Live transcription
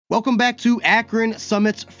Welcome back to Akron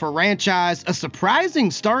Summit's franchise. A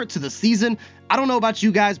surprising start to the season. I don't know about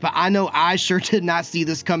you guys, but I know I sure did not see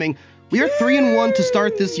this coming. We are 3-1 to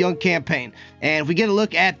start this young campaign. And if we get a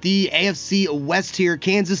look at the AFC West here,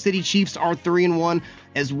 Kansas City Chiefs are 3-1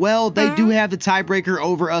 as well. They do have the tiebreaker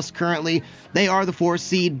over us currently. They are the 4th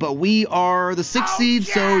seed, but we are the 6th seed.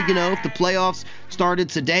 So, you know, if the playoffs started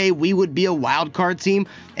today, we would be a wild card team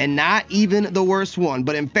and not even the worst one.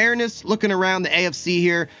 But in fairness, looking around the AFC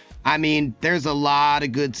here, I mean, there's a lot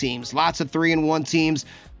of good teams, lots of 3-1 teams.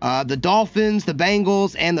 The Dolphins, the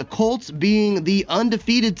Bengals, and the Colts being the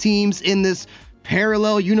undefeated teams in this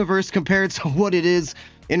parallel universe compared to what it is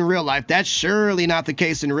in real life. That's surely not the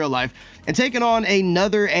case in real life. And taking on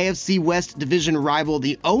another AFC West division rival,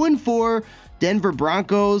 the 0-4 Denver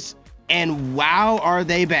Broncos, and wow, are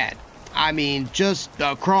they bad. I mean, just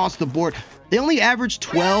across the board. They only average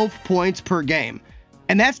 12 points per game.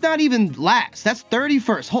 And that's not even last. That's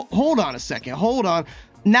 31st. Hold on a second. Hold on.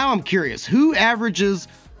 Now I'm curious. Who averages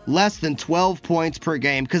less than 12 points per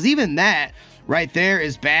game? Because even that right there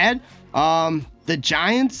is bad. The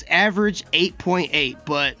Giants average 8.8.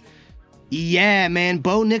 But yeah, man,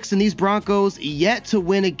 Bo Nix and these Broncos yet to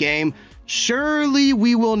win a game. Surely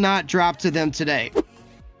we will not drop to them today.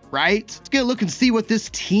 Right? Let's get a look and see what this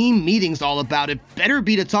team meeting's all about. It better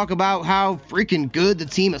be to talk about how freaking good the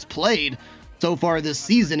team has played so far this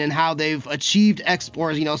season and how they've achieved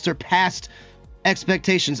surpassed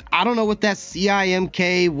expectations. I don't know what that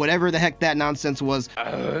CIMK, whatever the heck that nonsense was.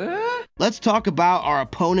 Let's talk about our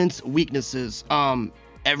opponent's weaknesses.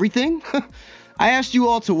 Everything? I asked you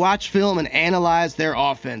all to watch film and analyze their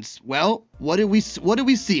offense. Well, what did we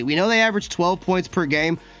see? We know they average 12 points per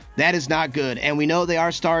game. That is not good. And we know they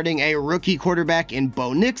are starting a rookie quarterback in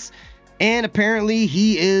Bo Nix. And apparently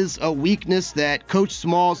he is a weakness that Coach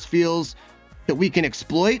Smallz feels that we can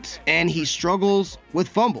exploit, and he struggles with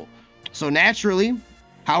fumble. So naturally,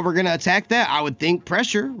 how we're going to attack that, I would think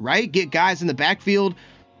pressure, right? Get guys in the backfield.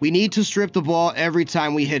 We need to strip the ball every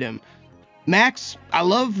time we hit him. Max, I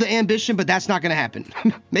love the ambition, but that's not going to happen.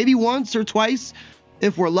 Maybe once or twice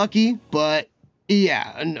if we're lucky, but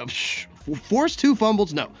yeah, no, force 2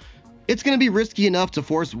 fumbles, no. It's going to be risky enough to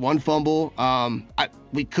force 1 fumble.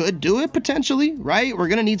 We could do it potentially, right? We're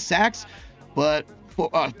going to need sacks, but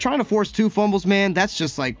trying to force 2 fumbles, man, that's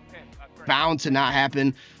just like bound to not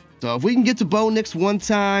happen. So if we can get to Bo Nix one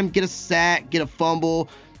time, get a sack, get a fumble,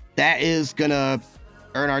 that is gonna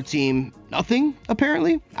earn our team nothing,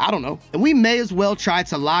 apparently. I don't know. And we may as well try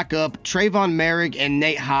to lock up Trayvon Merrick and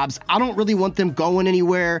Nate Hobbs. I don't really want them going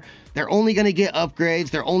anywhere. They're only gonna get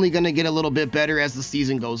upgrades. They're only gonna get a little bit better as the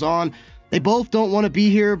season goes on. They both don't want to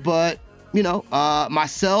be here, but you know,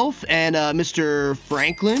 myself and Mr.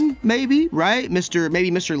 Franklin, maybe, right?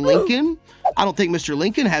 Mr. Lincoln. I don't think Mr.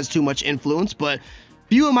 Lincoln has too much influence, but a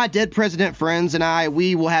few of my dead president friends and I,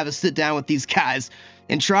 we will have a sit down with these guys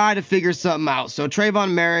and try to figure something out. So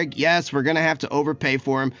Trayvon Merrick, yes, we're going to have to overpay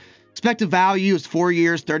for him. Expected value is 4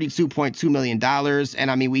 years, $32.2 million.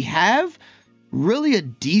 And I mean, we have really a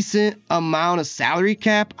decent amount of salary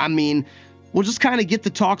cap. I mean, we'll just kind of get the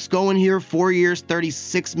talks going here. 4 years,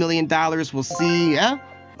 $36 million. We'll see. Yeah,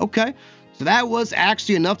 okay. So that was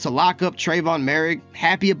actually enough to lock up Trayvon Merrick.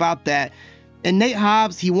 Happy about that. And Nate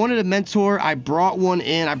Hobbs, he wanted a mentor. I brought one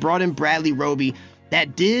in. I brought in Bradley Roby.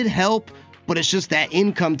 That did help, but it's just that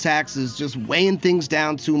income tax is just weighing things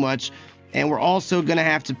down too much. And we're also going to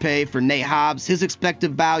have to pay for Nate Hobbs. His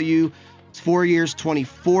expected value is 4 years,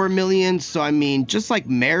 $24 million. So, I mean, just like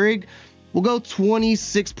Merrick, we'll go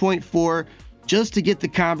 26.4 just to get the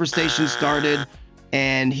conversation started.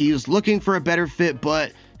 And he was looking for a better fit,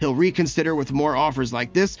 but he'll reconsider with more offers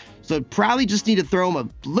like this. So probably just need to throw him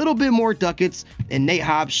a little bit more ducats, and Nate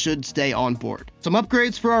Hobbs should stay on board. Some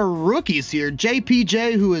upgrades for our rookies here.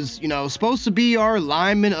 JPJ, who is, you know, supposed to be our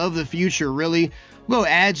lineman of the future, really. We'll go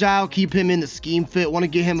agile, keep him in the scheme fit. Want to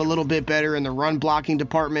get him a little bit better in the run blocking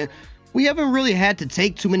department. We haven't really had to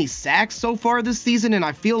take too many sacks so far this season, and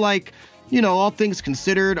I feel like, you know, all things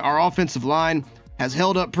considered, our offensive line has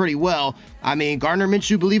held up pretty well. I mean, Gardner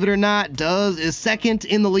Minshew, believe it or not, is second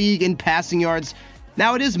in the league in passing yards.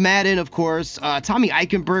 Now it is Madden, of course. Tommy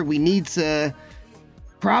Eichenberg, we need to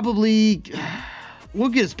probably, we'll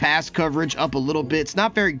get his pass coverage up a little bit. It's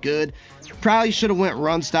not very good. Probably should have went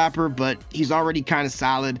run stopper, but he's already kind of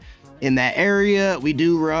solid in that area. We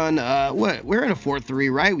do run, we're in a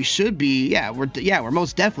 4-3, right? We should be, we're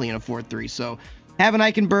most definitely in a 4-3. So having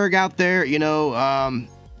Eichenberg out there, you know, a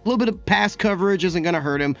little bit of pass coverage isn't going to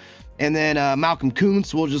hurt him. And then Malcolm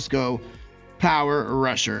Kuntz will just go power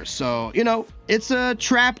rusher. So, you know, it's a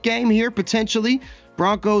trap game here, potentially.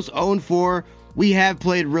 Broncos 0-4. We have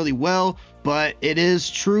played really well. but it is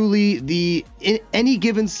truly the any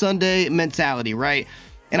given Sunday mentality, right?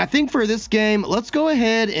 And I think for this game, let's go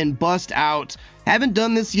ahead and bust out. Haven't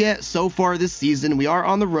done this yet so far this season. We are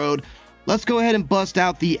on the road. Let's go ahead and bust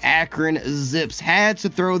out the Akron Zips. Had to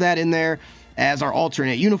throw that in there as our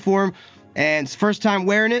alternate uniform. And it's first time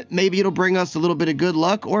wearing it. Maybe it'll bring us a little bit of good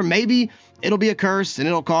luck, or maybe it'll be a curse and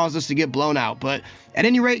it'll cause us to get blown out. But at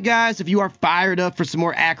any rate, guys, if you are fired up for some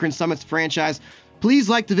more Akron Summits franchise, please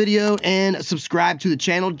like the video and subscribe to the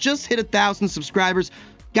channel. Just hit 1,000 subscribers.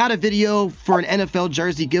 Got a video for an NFL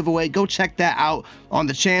jersey giveaway. Go check that out on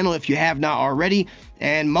the channel if you have not already.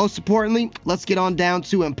 And most importantly, let's get on down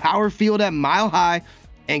to Empower Field at Mile High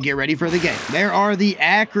and get ready for the game. There are the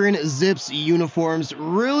Akron Zips uniforms.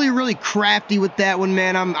 Really crafty with that one,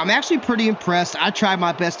 man. I'm actually pretty impressed. I tried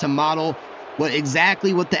my best to model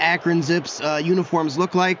exactly what the Akron Zips uniforms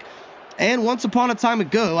look like. And once upon a time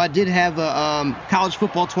ago, I did have a College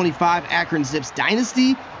Football 25 Akron Zips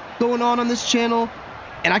Dynasty going on this channel.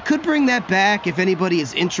 And I could bring that back if anybody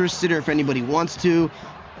is interested or if anybody wants to.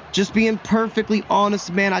 Just being perfectly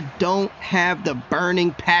honest, man, I don't have the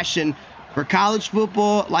burning passion for college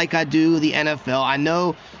football like I do the NFL. I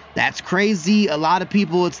know that's crazy. A lot of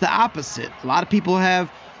people, it's the opposite. A lot of people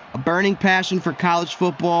have a burning passion for college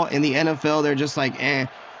football. In the NFL, they're just like,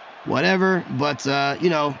 whatever. But,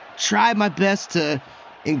 you know, tried my best to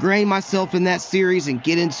ingrain myself in that series and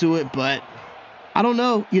get into it. But I don't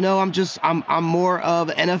know, you know, I'm more of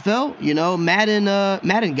an NFL, you know,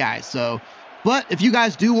 Madden guy. So, but if you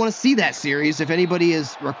guys do want to see that series, if anybody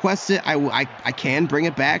is requested, I can bring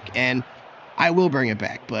it back, and I will bring it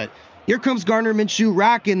back. But here comes Gardner Minshew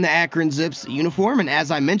rocking the Akron Zips uniform. And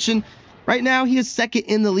as I mentioned, right now he is second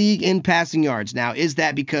in the league in passing yards. Now, is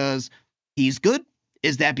that because he's good?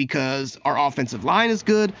 Is that because our offensive line is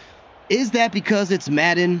good? Is that because it's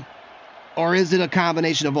Madden? Or is it a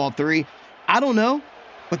combination of all three? I don't know,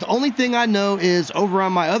 but the only thing I know is over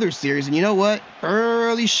on my other series, and you know what?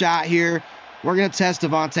 Early shot here. We're going to test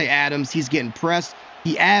Davante Adams. He's getting pressed.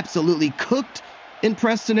 He absolutely cooked in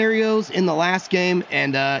press scenarios in the last game,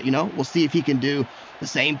 and, you know, we'll see if he can do the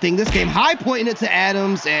same thing this game. High pointing it to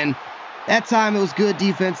Adams, and that time it was good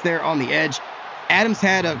defense there on the edge. Adams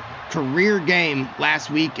had a career game last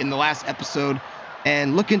week in the last episode,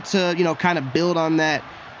 and looking to, you know, kind of build on that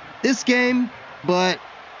this game, but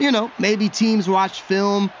you know, maybe teams watch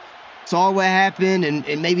film, saw what happened,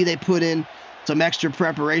 and maybe they put in some extra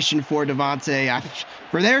preparation for Davante.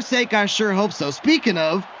 For their sake, I sure hope so. Speaking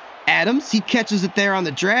of Adams, he catches it there on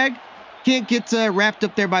the drag. Can't get wrapped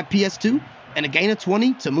up there by PS2, and a gain of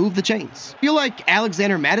 20 to move the chains. I feel like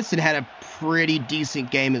Alexander Madison had a pretty decent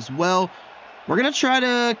game as well. We're going to try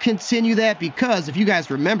to continue that because if you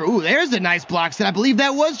guys remember, ooh, there's a nice block set. I believe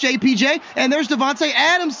that was JPJ. And there's Davante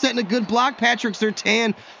Adams setting a good block. Patrick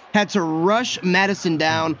Surtain had to rush Madison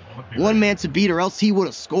down. One man to beat or else he would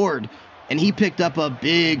have scored. And he picked up a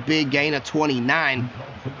big gain of 29.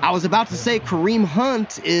 I was about to say Kareem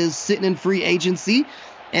Hunt is sitting in free agency.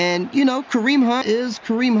 And, you know, Kareem Hunt is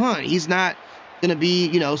Kareem Hunt. He's not going to be,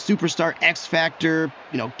 you know, superstar X Factor,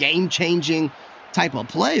 you know, game-changing type of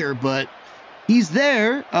player. But he's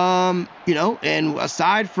there, you know, and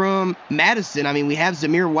aside from Madison, I mean, we have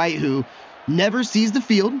Zamir White, who never sees the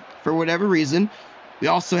field for whatever reason. We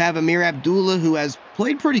also have Amir Abdullah, who has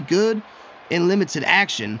played pretty good in limited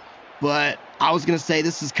action. But I was going to say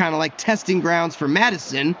this is kind of like testing grounds for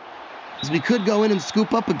Madison, because we could go in and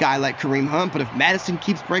scoop up a guy like Kareem Hunt. But if Madison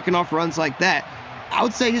keeps breaking off runs like that, I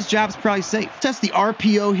would say his job's probably safe. Test the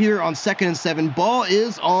RPO here on 2nd and 7. Ball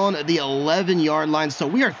is on the 11-yard line, so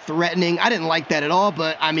we are threatening. I didn't like that at all,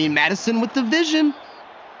 but, I mean, Madison with the vision.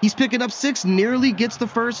 He's picking up 6, nearly gets the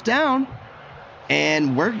first down.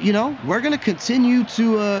 And we're going to continue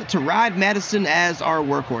to ride Madison as our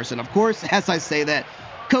workhorse. And, of course, as I say that,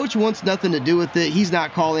 coach wants nothing to do with it. He's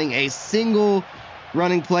not calling a single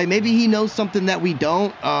running play. Maybe he knows something that we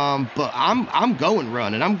don't, but I'm going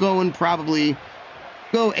run, and I'm going probably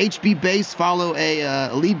go HB base, follow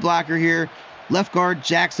a lead blocker here. Left guard,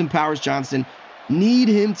 Jackson Powers Johnson. Need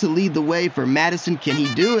him to lead the way for Madison. Can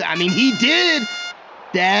he do it? I mean, he did.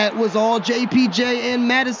 That was all JPJ and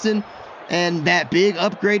Madison. And that big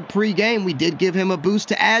upgrade pre-game, we did give him a boost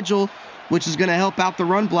to Agile, which is going to help out the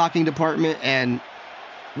run blocking department. And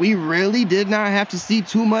we really did not have to see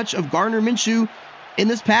too much of Gardner Minshew in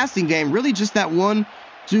this passing game. Really just that one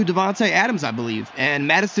to Davante Adams, I believe. And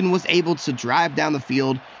Madison was able to drive down the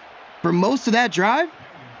field for most of that drive.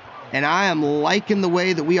 And I am liking the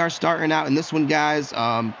way that we are starting out in this one, guys.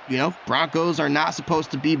 You know, Broncos are not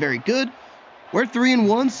supposed to be very good. We're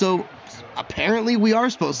 3-1, so apparently we are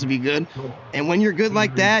supposed to be good. And when you're good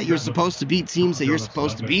like that, you're supposed to beat teams that you're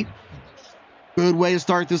supposed to beat. Good way to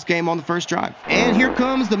start this game on the first drive. And here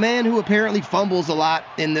comes the man who apparently fumbles a lot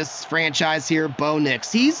in this franchise here, Bo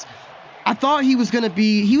Nix. I thought he was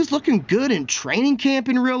looking good in training camp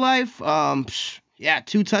in real life. Yeah,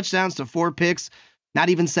 2 touchdowns to 4 picks, not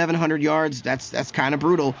even 700 yards. That's kind of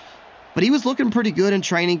brutal. But he was looking pretty good in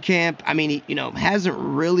training camp. I mean, he, hasn't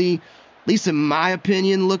really, at least in my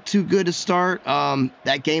opinion, looked too good to start.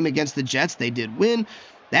 That game against the Jets, they did win.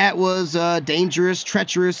 That was dangerous,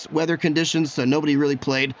 treacherous weather conditions, so nobody really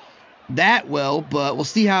played that well. But we'll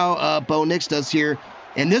see how Bo Nix does here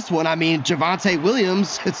in this one. I mean, Javonte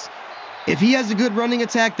Williams, if he has a good running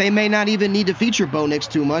attack, they may not even need to feature Bo Nix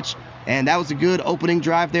too much. And that was a good opening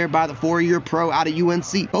drive there by the 4-year pro out of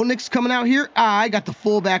UNC. Bo Nix coming out here. I got the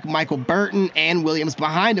fullback Michael Burton and Williams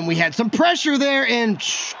behind him. We had some pressure there and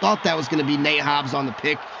thought that was going to be Nate Hobbs on the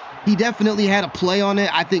pick. He definitely had a play on it.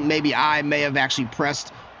 I think maybe I may have actually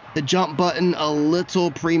pressed the jump button a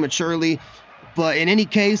little prematurely. But in any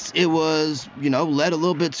case, it was, led a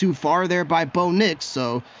little bit too far there by Bo Nix.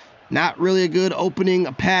 So not really a good opening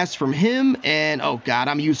pass from him. And oh God,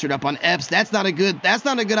 I'm usered up on Fs. That's not a good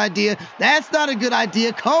idea. That's not a good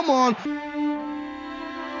idea. Come on.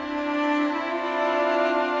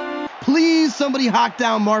 Please, somebody hawk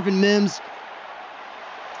down Marvin Mims.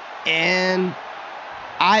 And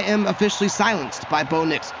I am officially silenced by Bo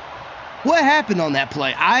Nix. What happened on that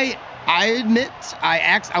play? I admit,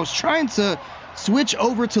 I was trying to switch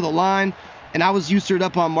over to the line, and I was usered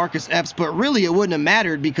up on Marcus Epps, but really it wouldn't have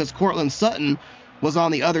mattered because Cortland Sutton was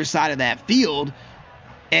on the other side of that field.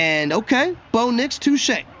 And okay, Bo Nix,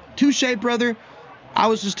 touche, brother. I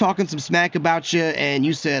was just talking some smack about you, and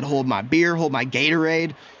you said, hold my beer, hold my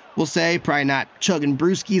Gatorade. We'll say, probably not chugging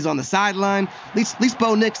brewskis on the sideline. At least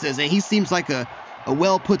Bo Nix is, and he seems like a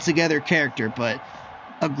well put together character. But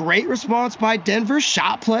a great response by Denver.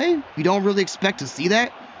 Shot play. You don't really expect to see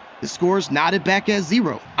that. The score's knotted back at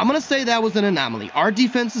 0. I'm going to say that was an anomaly. Our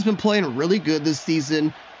defense has been playing really good this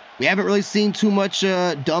season. We haven't really seen too much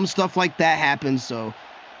dumb stuff like that happen. So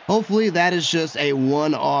hopefully that is just a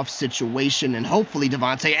one-off situation. And hopefully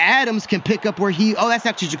Devontae Adams can pick up where oh, that's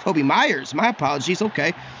actually Jacoby Myers. My apologies.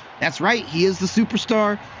 Okay. That's right. He is the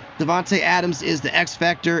superstar. Devontae Adams is the X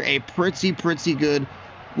factor. A pretty good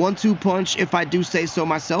 1-2 punch, if I do say so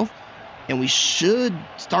myself. And we should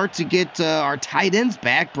start to get our tight ends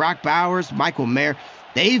back. Brock Bowers, Michael Mayer.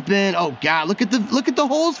 They've been, oh God, look at the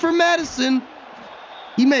holes for Madison.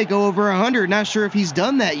 He may go over 100. Not sure if he's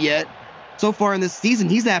done that yet. So far in this season,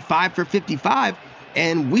 he's at 5 for 55.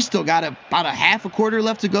 And we still got about a half a quarter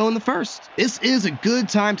left to go in the first. This is a good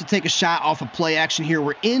time to take a shot off of play action here.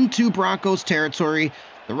 We're into Broncos territory.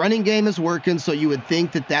 The running game is working, so you would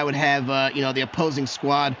think that would have, the opposing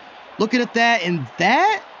squad looking at that. And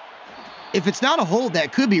that, if it's not a hold,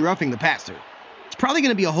 that could be roughing the passer. It's probably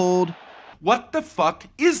going to be a hold. What the fuck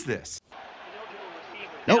is this?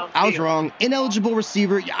 Nope, I was wrong. Ineligible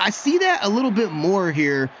receiver. I see that a little bit more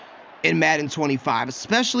here in Madden 25,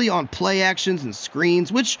 especially on play actions and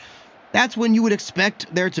screens, which that's when you would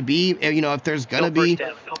expect there to be, if there's going to be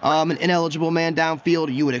an ineligible man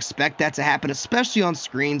downfield, you would expect that to happen, especially on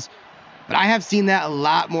screens. But I have seen that a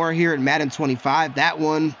lot more here in Madden 25. That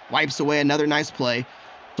one wipes away another nice play.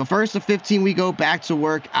 So first of 15, we go back to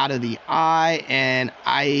work out of the eye, and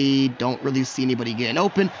I don't really see anybody getting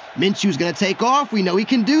open. Minshew's going to take off. We know he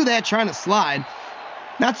can do that, trying to slide.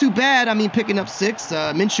 Not too bad. I mean, picking up 6.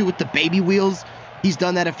 Minshew with the baby wheels. He's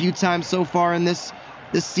done that a few times so far in this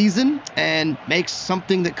season and makes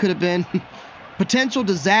something that could have been potential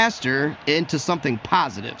disaster into something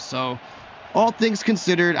positive. So all things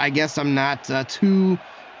considered, I guess I'm not too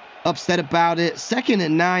upset about it. 2nd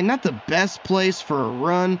and 9, not the best place for a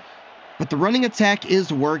run, but the running attack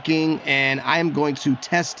is working, and I am going to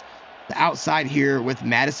test the outside here with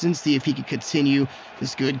Madison, see if he can continue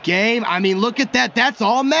this good game. I mean, look at that. That's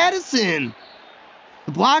all Madison.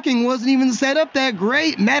 The blocking wasn't even set up that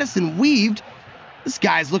great. Madison weaved. This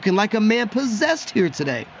guy's looking like a man possessed here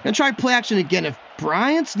today. Gonna try play action again. If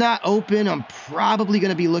Bryant's not open, I'm probably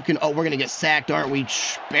gonna be looking. Oh, we're gonna get sacked, aren't we?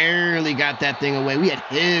 Barely got that thing away. We had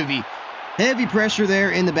heavy pressure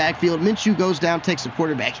there in the backfield. Minshew goes down, takes a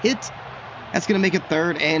quarterback hit. That's going to make it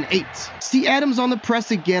 3rd and 8. See Adams on the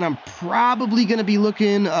press again. I'm probably going to be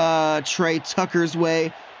looking Trey Tucker's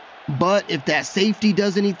way. But if that safety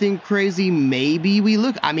does anything crazy, maybe we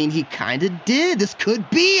look. I mean, he kind of did. This could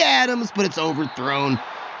be Adams, but it's overthrown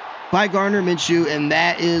by Gardner Minshew. And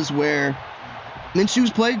that is where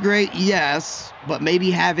Minshew's played great, yes. But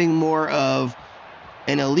maybe having more of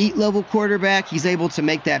an elite level quarterback, he's able to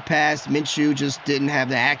make that pass. Minshew just didn't have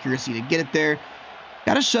the accuracy to get it there.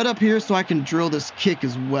 Got to shut up here so I can drill this kick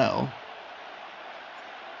as well.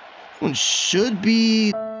 One should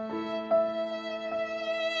be...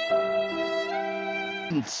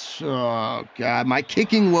 Oh, God. My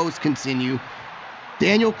kicking woes continue.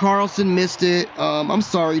 Daniel Carlson missed it. I'm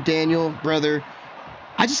sorry, Daniel, brother.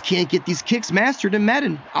 I just can't get these kicks mastered in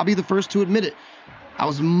Madden. I'll be the first to admit it. I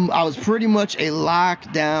was pretty much a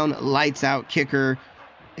lockdown, lights-out kicker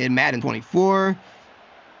in Madden 24.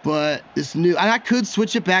 But this new... And I could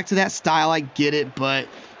switch it back to that style. I get it. But,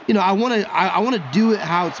 you know, I want to do it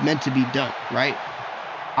how it's meant to be done, right?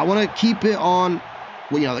 I want to keep it on...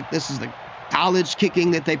 Well, you know, like this is the college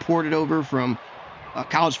kicking that they ported over from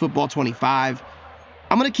College Football 25.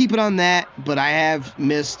 I'm going to keep it on that, but I have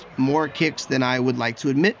missed more kicks than I would like to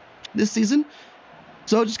admit this season.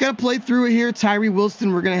 So just got to play through it here. Tyree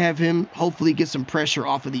Wilson, we're going to have him hopefully get some pressure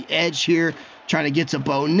off of the edge here. Trying to get to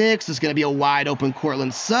Bo Nix. It's going to be a wide open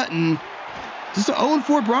Cortland Sutton. Is this an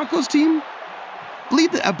 0-4 Broncos team?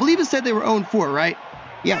 I believe it said they were 0-4, right?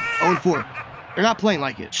 Yeah, 0-4. They're not playing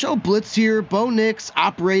like it. Show blitz here. Bo Nix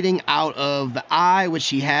operating out of the eye, which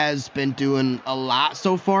he has been doing a lot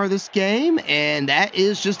so far this game. And that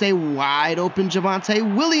is just a wide open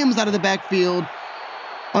Javonte Williams out of the backfield.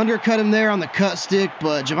 Undercut him there on the cut stick.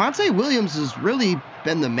 But Javonte Williams has really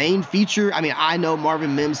been the main feature. I mean, I know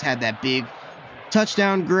Marvin Mims had that big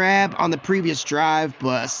touchdown grab on the previous drive.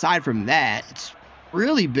 But aside from that, it's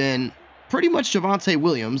really been pretty much Javonte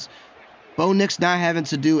Williams. Bo Nix not having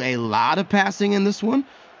to do a lot of passing in this one,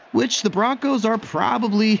 which the Broncos are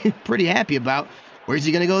probably pretty happy about. Where's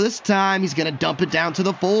he going to go this time? He's going to dump it down to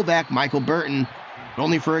the fullback, Michael Burton, but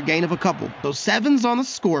only for a gain of a couple. So 7's on the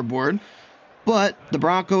scoreboard, but the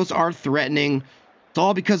Broncos are threatening. It's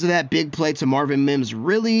all because of that big play to Marvin Mims,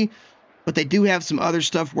 really, but they do have some other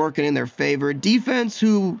stuff working in their favor. Defense,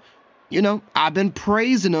 who, you know, I've been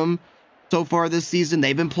praising them so far this season.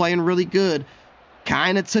 They've been playing really good.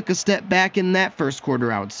 Kind of took a step back in that first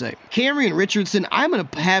quarter, I would say. Cameron Richardson, I'm going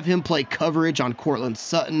to have him play coverage on Cortland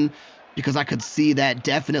Sutton because I could see that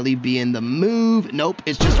definitely being the move. Nope,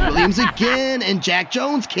 it's just Williams again, and Jack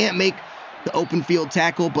Jones can't make the open field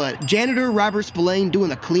tackle, but janitor Robert Spillane doing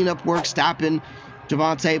the cleanup work, stopping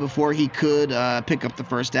Javonte before he could pick up the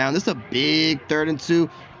first down. This is a big 3rd and 2.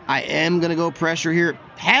 I am going to go pressure here.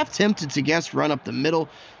 Half tempted to guess run up the middle.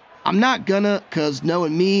 I'm not gonna, because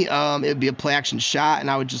knowing me, it would be a play action shot,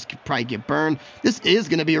 and I would just probably get burned. This is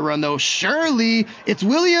going to be a run, though. Surely, it's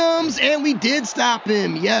Williams, and we did stop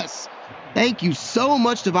him. Yes. Thank you so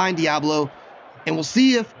much, Divine Diablo. And we'll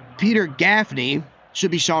see if Peter Gaffney,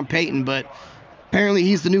 should be Sean Payton, but apparently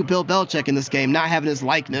he's the new Bill Belichick in this game, not having his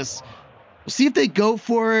likeness. We'll see if they go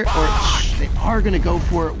for it, or they are going to go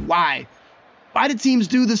for it. Why? Why do teams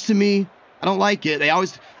do this to me? I don't like it.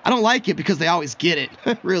 I don't like it because they always get it.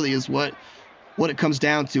 Really is what it comes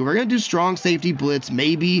down to. We're going to do strong safety blitz.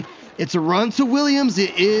 Maybe it's a run to Williams.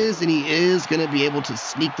 It is, and he is going to be able to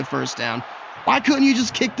sneak the first down. Why couldn't you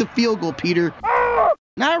just kick the field goal, Peter?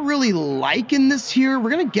 Not really liking this here. We're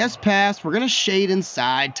going to guess pass. We're going to shade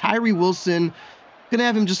inside. Tyree Wilson, going to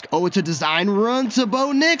have him just, it's a design run to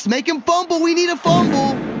Bo Nix. Make him fumble. We need a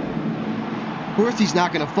fumble. Of course, he's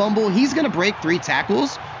not going to fumble. He's going to break 3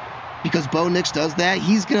 tackles. Because Bo Nix does that.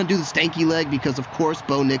 He's going to do the stanky leg because, of course,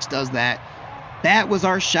 Bo Nix does that. That was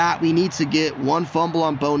our shot. We need to get 1 fumble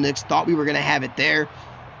on Bo Nix. Thought we were going to have it there.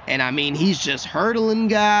 And, I mean, he's just hurdling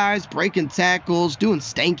guys, breaking tackles, doing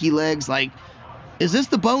stanky legs. Like, is this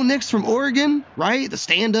the Bo Nix from Oregon, right? The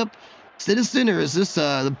stand-up citizen, or is this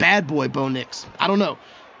the bad boy Bo Nix? I don't know.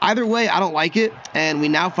 Either way, I don't like it, and we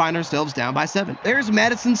now find ourselves down by 7. There's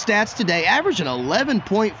Madison's stats today, averaging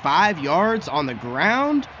 11.5 yards on the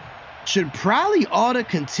ground. Should probably ought to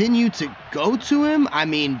continue to go to him. I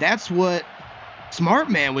mean, that's what smart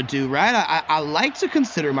man would do, right? I like to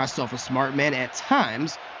consider myself a smart man at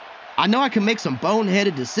times. I know I can make some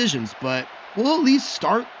boneheaded decisions, but we'll at least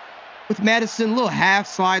start with Madison. A little half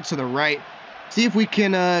slide to the right. See if we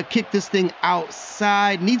can kick this thing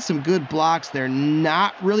outside. Need some good blocks. They're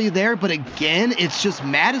not really there, but again, it's just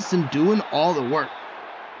Madison doing all the work.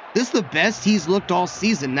 This is the best he's looked all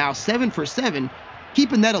season. Now, 7 for 7.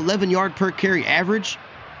 Keeping that 11-yard per carry average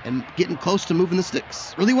and getting close to moving the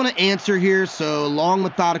sticks. Really want to answer here, so long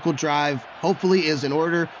methodical drive hopefully is in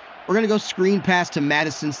order. We're going to go screen pass to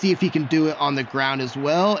Madison, see if he can do it on the ground as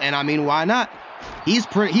well. And I mean, why not?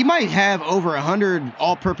 He might have over 100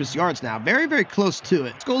 all-purpose yards now. Very, very close to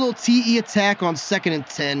it. Let's go a little TE attack on 2nd and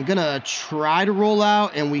 10. Gonna try to roll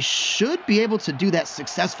out, and we should be able to do that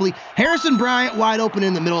successfully. Harrison Bryant wide open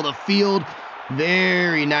in the middle of the field.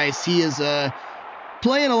 Very nice. He is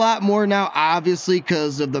playing a lot more now, obviously,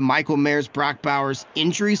 because of the Michael Mayers, Brock Bowers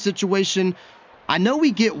injury situation. I know we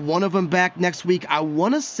get one of them back next week. I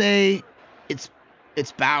want to say it's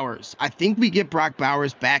It's Bowers. I think we get Brock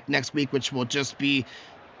Bowers back next week, which will just be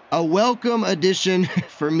a welcome addition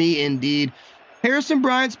for me indeed. Harrison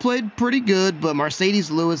Bryant's played pretty good, but Mercedes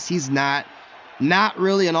Lewis, he's not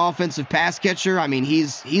really an offensive pass catcher. I mean,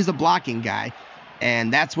 he's a blocking guy,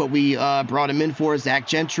 and that's what we brought him in for. Zach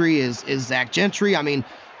Gentry is Zach Gentry. I mean,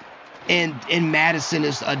 and Madison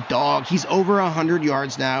is a dog. He's over 100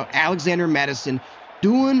 yards now. Alexander Madison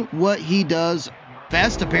doing what he does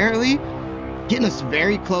best, apparently, getting us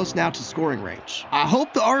very close now to scoring range. I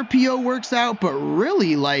hope the RPO works out, but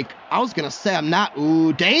really, like, I was going to say, I'm not,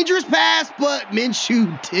 dangerous pass, but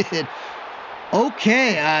Minshew did.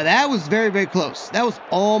 Okay, that was very, very close. That was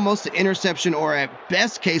almost an interception, or at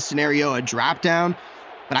best case scenario, a drop down.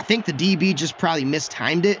 But I think the DB just probably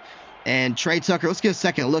mistimed it. And Trey Tucker, let's get a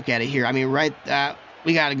second look at it here. I mean,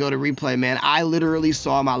 we got to go to replay, man. I literally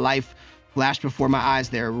saw my life flash before my eyes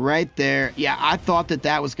there, right there. Yeah, I thought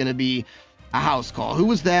that was going to be a house call. Who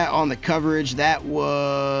was that on the coverage? That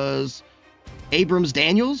was Abrams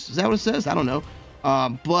Daniels. Is that what it says? I don't know.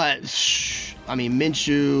 But, I mean,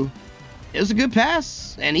 Minshew, it was a good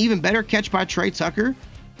pass, and even better catch by Trey Tucker.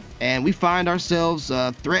 And we find ourselves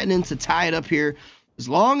threatening to tie it up here. As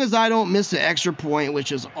long as I don't miss an extra point,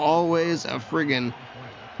 which is always a friggin'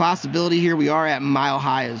 possibility here. We are at mile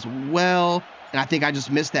high as well. And I think I just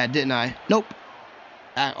missed that, didn't I? Nope.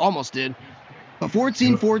 I almost did. But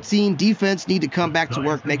 14-14, defense need to come back to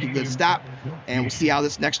work, make a good stop. And we'll see how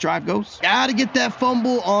this next drive goes. Got to get that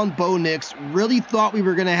fumble on Bo Nix. Really thought we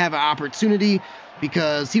were going to have an opportunity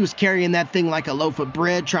because he was carrying that thing like a loaf of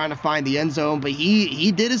bread trying to find the end zone. But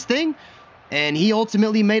he did his thing. And he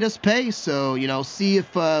ultimately made us pay. So, you know, see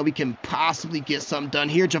if we can possibly get something done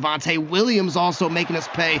here. Javonte Williams also making us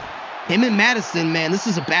pay. Him and Madison, man, this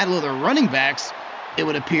is a battle of the running backs, it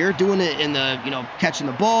would appear. Doing it in the, you know, catching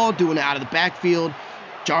the ball, doing it out of the backfield.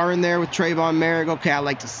 Jarring there with Trayvon Merrick. Okay, I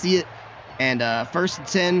like to see it. And 1st and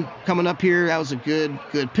 10 coming up here. That was a good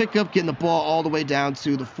pickup, getting the ball all the way down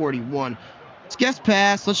to the 41. Let's guess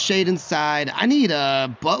pass. Let's shade inside. I need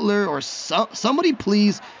a Butler or somebody,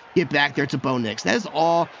 please get back there to Bo Nix. That is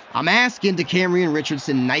all I'm asking. To Camryn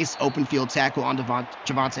Richardson, nice open field tackle on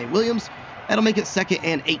Javonte Williams. That'll make it 2nd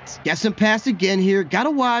and 8. Guessing pass again here.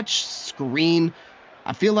 Gotta watch screen.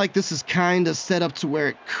 I feel like this is kind of set up to where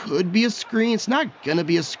it could be a screen. It's not gonna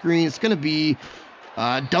be a screen. It's gonna be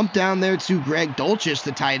dumped down there to Greg Dulcich,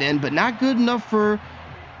 the tight end, but not good enough for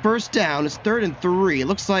first down. It's 3rd and 3. It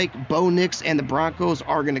looks like Bo Nix and the Broncos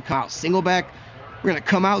are gonna come out single back. We're going to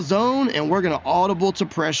come out zone, and we're going to audible to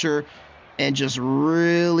pressure and just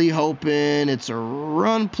really hoping it's a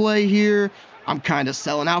run play here. I'm kind of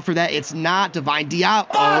selling out for that. It's not Divine Diop.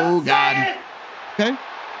 Oh, God. Okay.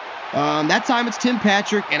 That time it's Tim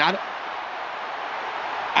Patrick, and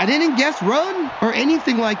I didn't guess run or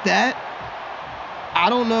anything like that.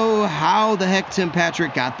 I don't know how the heck Tim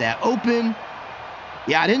Patrick got that open.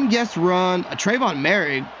 Yeah, I didn't guess run. Trayvon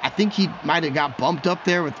Merrick, I think he might have got bumped up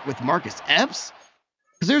there with Marcus Epps.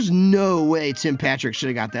 Because there's no way Tim Patrick should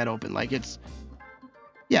have got that open. Like, it's...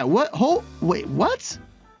 Yeah, what? Wait, what?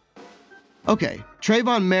 Okay,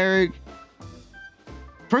 Trayvon Merrick.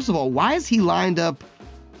 First of all, why is he lined up?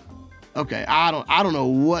 Okay, I don't know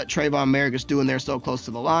what Trayvon Merrick is doing there so close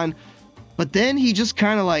to the line. But then he just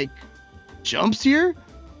kind of, like, jumps here.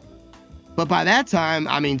 But by that time,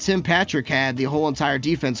 I mean, Tim Patrick had the whole entire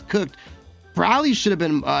defense cooked. Probably should have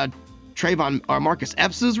been Trayvon or Marcus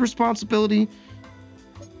Epps' responsibility.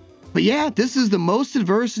 But yeah, this is the most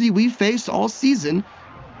adversity we've faced all season,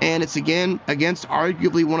 and it's again against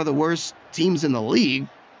arguably one of the worst teams in the league.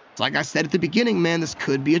 It's like I said at the beginning, man, this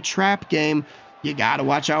could be a trap game. You got to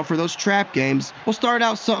watch out for those trap games. We'll start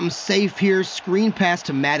out something safe here. Screen pass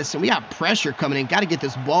to Madison. We got pressure coming in. Got to get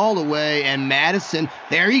this ball away, and Madison,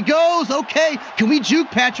 there he goes. Okay, can we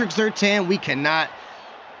juke Patrick Surtain? We cannot.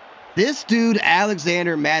 This dude,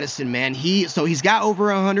 Alexander Madison, man, he's got over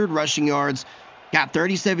 100 rushing yards. Got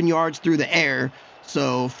 37 yards through the air,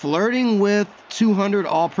 so flirting with 200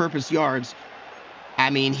 all-purpose yards. I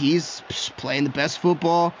mean, he's playing the best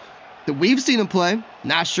football that we've seen him play.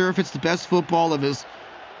 Not sure if it's the best football of his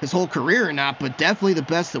whole career or not, but definitely the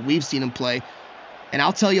best that we've seen him play. And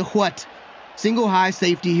I'll tell you what, single high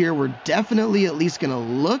safety here, we're definitely at least going to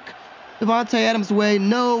look Davante Adams' way.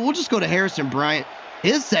 No, we'll just go to Harrison Bryant.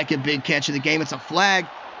 His 2nd big catch of the game. It's a flag.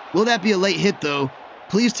 Will that be a late hit, though?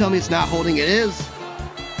 Please tell me it's not holding. It is.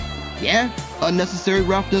 Yeah, unnecessary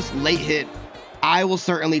roughness, late hit. I will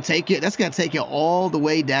certainly take it. That's going to take it all the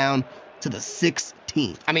way down to the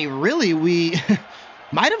 16th. I mean, really, we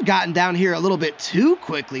might have gotten down here a little bit too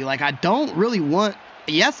quickly. Like, I don't really want...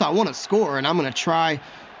 Yes, I want to score, and I'm going to try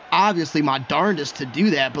obviously my darndest to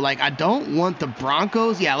do that, but like I don't want the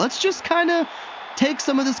Broncos. Yeah, let's just kind of take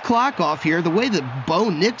some of this clock off here. The way that Bo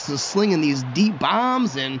Nix is slinging these deep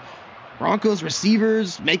bombs and Broncos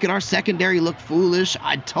receivers making our secondary look foolish,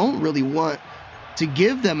 I don't really want to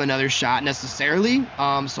give them another shot necessarily.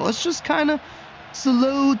 So let's just kind of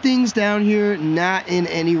slow things down here, not in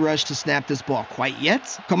any rush to snap this ball quite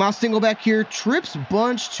yet. Come out single back here, trips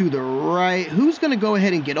bunch to the right. Who's going to go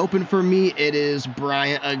ahead and get open for me? It is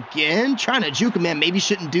Bryant again, trying to juke him, man. Maybe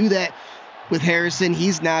shouldn't do that with Harrison.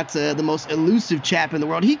 He's not the most elusive chap in the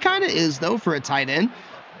world. He kind of is, though, for a tight end.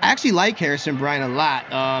 I actually like Harrison Bryant a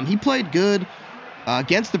lot. He played good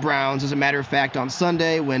against the Browns, as a matter of fact, on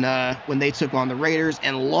Sunday when they took on the Raiders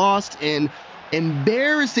and lost in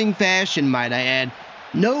embarrassing fashion, might I add.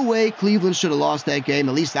 No way Cleveland should have lost that game.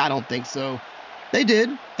 At least I don't think so. They did.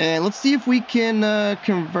 And let's see if we can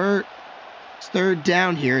convert. It's third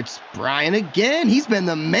down here. It's Bryant again. He's been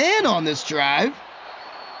the man on this drive.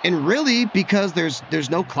 And really, because there's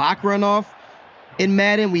no clock runoff in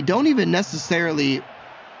Madden, we don't even necessarily...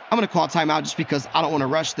 I'm going to call timeout just because I don't want to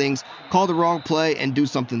rush things, call the wrong play, and do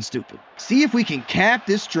something stupid. See if we can cap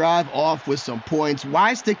this drive off with some points.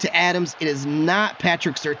 Why stick to Adams? It is not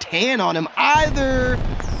Patrick Surtain on him either.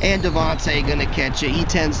 And Devontae going to catch it. He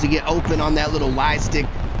tends to get open on that little Y stick.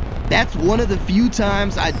 That's one of the few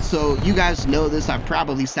times so you guys know this, I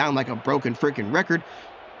probably sound like a broken freaking record,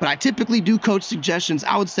 but I typically do coach suggestions.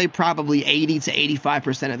 I would say probably 80 to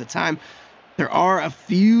 85% of the time. There are a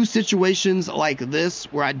few situations like this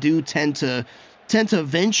where I do tend to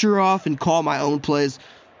venture off and call my own plays.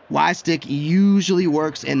 Y stick usually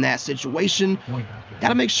works in that situation. Got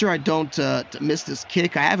to make sure I don't miss this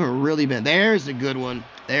kick. I haven't really been. There's a good one.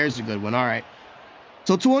 There's a good one. All right.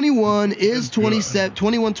 So 21 is 27,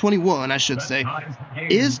 21-21, I should say.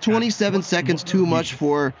 Is 27 seconds too much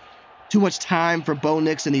time for Bo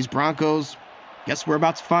Nix and these Broncos? Guess we're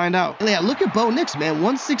about to find out. Yeah, look at Bo Nix, man.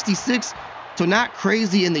 166. So not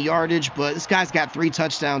crazy in the yardage, but this guy's got 3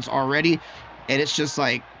 touchdowns already. And it's just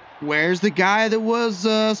like, where's the guy that was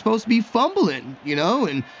supposed to be fumbling,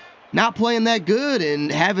 and not playing that good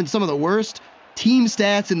and having some of the worst team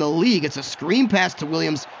stats in the league? It's a screen pass to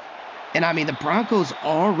Williams. And I mean, the Broncos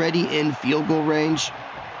already in field goal range.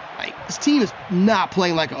 Like, this team is not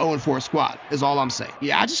playing like an 0-4 squad, is all I'm saying.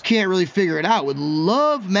 Yeah, I just can't really figure it out. Would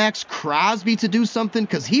love Max Crosby to do something,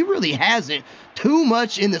 because he really hasn't too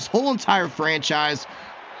much in this whole entire franchise.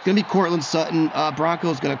 It's going to be Cortland Sutton.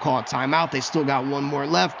 Broncos going to call a timeout. They still got one more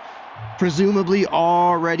left. Presumably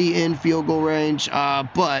already in field goal range,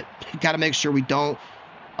 but got to make sure we don't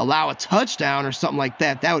allow a touchdown or something like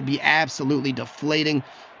that. That would be absolutely deflating.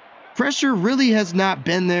 Pressure really has not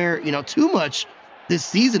been there, too much this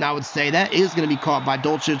season, I would say. That is going to be caught by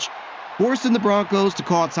Dolchich, forcing the Broncos to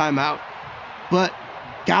call a timeout. But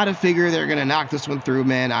got to figure they're going to knock this one through,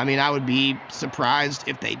 man. I mean, I would be surprised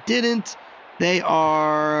if they didn't. They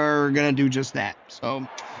are going to do just that. So,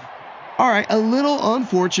 all right, a little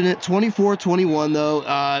unfortunate. 24-21, though.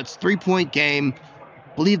 It's a 3-point game.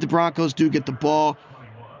 Believe the Broncos do get the ball.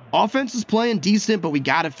 Offense is playing decent, but we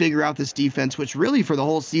got to figure out this defense, which really for the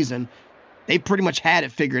whole season, they pretty much had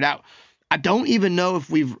it figured out. I don't even know if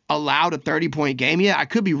we've allowed a 30-point game yet. I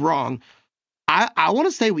could be wrong. I want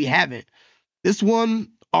to say we haven't. This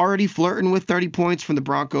one already flirting with 30 points from the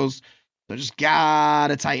Broncos. So just got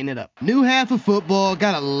to tighten it up. New half of football.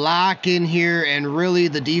 Got to lock in here. And really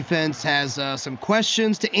the defense has some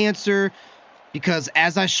questions to answer. Because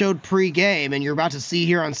as I showed pre-game, and you're about to see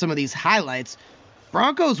here on some of these highlights,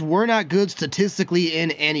 Broncos were not good statistically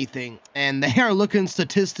in anything. And they are looking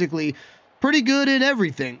statistically pretty good in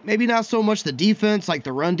everything. Maybe not so much the defense, like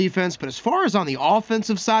the run defense, but as far as on the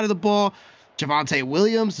offensive side of the ball, Javonte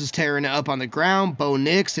Williams is tearing it up on the ground. Bo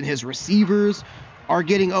Nix and his receivers are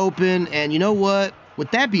getting open. And you know what? With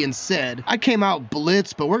that being said, I came out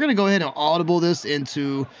blitz, but we're going to go ahead and audible this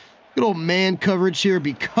into good old man coverage here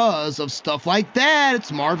because of stuff like that.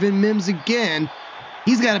 It's Marvin Mims again.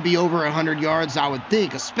 He's got to be over 100 yards, I would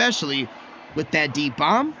think, especially with that deep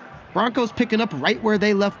bomb. Broncos picking up right where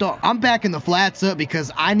they left off. I'm backing the flats up because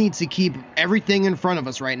I need to keep everything in front of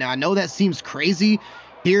us right now. I know that seems crazy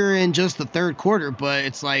here in just the third quarter, but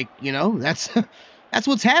it's like, that's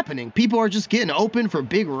what's happening. People are just getting open for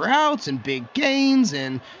big routes and big gains,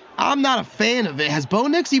 and I'm not a fan of it. Has Bo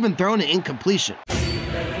Nix even thrown an incompletion?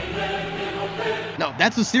 No,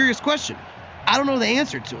 that's a serious question. I don't know the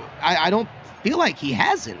answer to it. I don't feel like he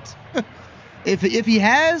hasn't. If he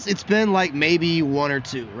has, it's been like maybe 1 or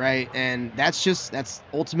 2, right? And that's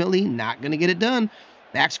ultimately not going to get it done.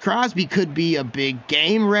 Max Crosby could be a big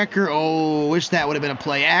game wrecker. Oh, wish that would have been a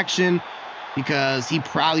play action. because he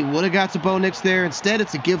probably would have got to Bo Nix there. Instead,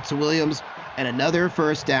 it's a give to Williams and another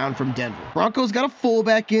first down from Denver. Broncos got a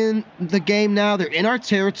fullback in the game now. They're in our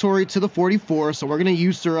territory to the 44, so we're going to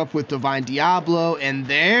use her up with Divine Diablo, and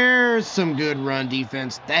there's some good run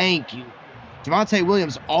defense. Thank you. Javonte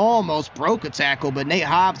Williams almost broke a tackle, but Nate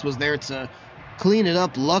Hobbs was there to clean it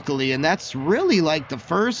up, luckily, and that's really like the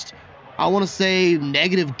first, I want to say,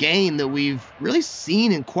 negative game that we've really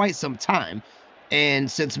seen in quite some time.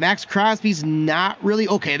 And since Max Crosby's not really...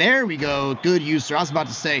 Okay, there we go. Good user. I was about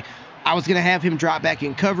to say, I was going to have him drop back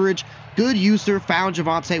in coverage. Good user. Found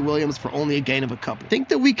Javonte Williams for only a gain of a couple. I think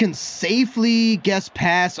that we can safely guess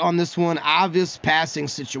pass on this one. Obvious passing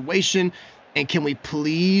situation. And can we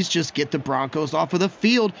please just get the Broncos off of the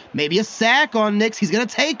field? Maybe a sack on Nix. He's going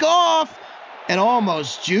to take off. And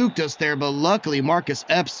almost juked us there. But luckily, Marcus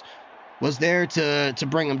Epps was there to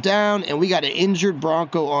bring him down, and we got an injured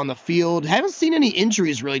Bronco on the field. Haven't seen any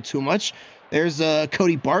injuries really too much. There's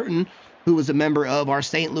Cody Barton, who was a member of our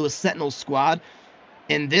St. Louis Sentinels squad,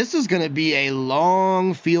 and this is going to be a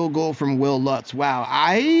long field goal from Will Lutz. Wow,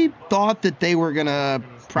 I thought that they were going to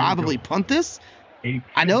probably punt this.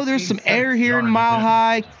 I know there's some air here in Mile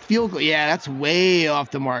High. Field goal, yeah, that's way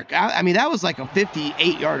off the mark. I mean, that was like a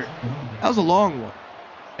 58-yarder. That was a long one.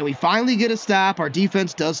 And we finally get a stop. Our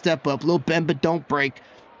defense does step up. Little bend but don't break.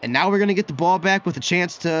 And now we're going to get the ball back with a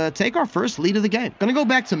chance to take our first lead of the game. Going to go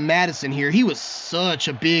back to Madison here. He was such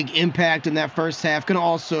a big impact in that first half. Going to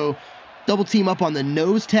also double team up on the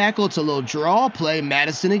nose tackle. It's a little draw play.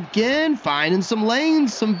 Madison again finding some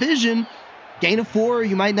lanes, some vision. Gain of 4.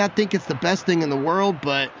 You might not think it's the best thing in the world,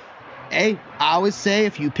 but hey, I always say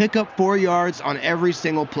if you pick up 4 yards on every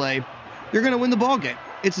single play, you're going to win the ball game.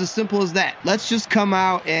 It's as simple as that. Let's just come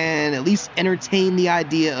out and at least entertain the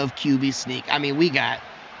idea of QB sneak. I mean, we got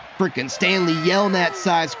freaking Stanley Yelnat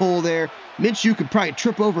size hole there. Minshew could probably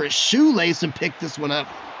trip over his shoelace and pick this one up.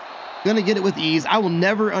 Gonna get it with ease. I will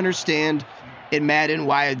never understand in Madden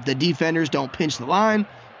why the defenders don't pinch the line.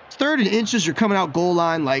 It's 3rd and inches. You're coming out goal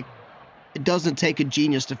line. Like, it doesn't take a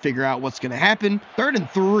genius to figure out what's going to happen. 3rd and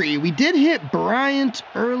 3. We did hit Bryant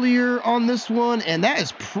earlier on this one, and that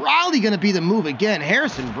is probably going to be the move again.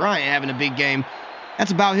 Harrison Bryant having a big game.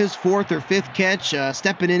 That's about his 4th or 5th catch,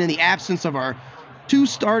 stepping in the absence of our 2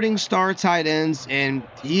 starting star tight ends, and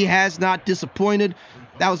he has not disappointed.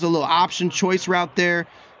 That was a little option choice route there.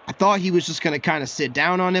 I thought he was just going to kind of sit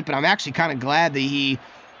down on it, but I'm actually kind of glad that he,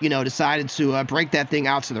 decided to break that thing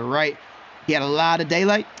out to the right. He had a lot of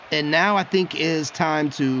daylight, and now I think it is time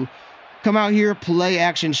to come out here, play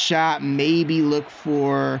action shot, maybe look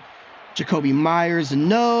for Jacoby Myers.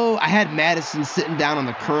 No, I had Madison sitting down on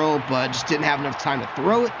the curl, but just didn't have enough time to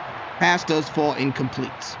throw it. Pass does fall incomplete.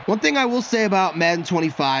 One thing I will say about Madden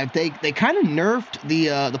 25, they kind of nerfed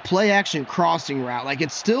the play action crossing route. Like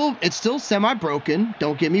it's still semi-broken,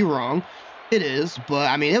 don't get me wrong. It is, but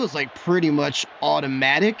I mean, it was like pretty much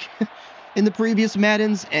automatic in the previous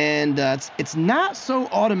Maddens, and it's not so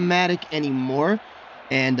automatic anymore.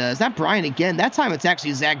 And is that Brian again? That time it's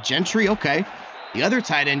actually Zach Gentry. Okay, the other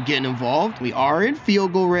tight end getting involved. We are in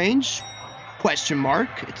field goal range. Question mark.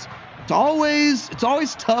 It's always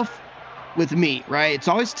tough with me, right? It's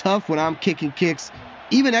always tough when I'm kicking kicks.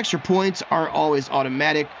 Even extra points aren't always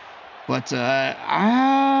automatic. But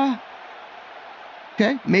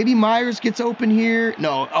okay, maybe Myers gets open here.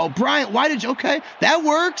 No, oh Bryant, why did you? Okay, that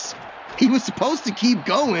works. He was supposed to keep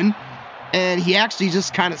going, and he actually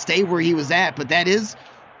just kind of stayed where he was at. But that is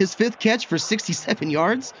his 5th catch for 67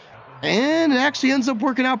 yards, and it actually ends up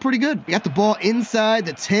working out pretty good. We got the ball inside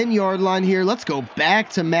the 10-yard line here. Let's go back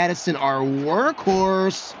to Madison, our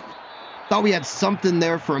workhorse. Thought we had something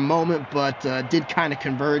there for a moment, but did kind of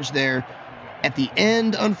converge there at the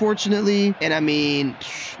end, unfortunately. And I mean,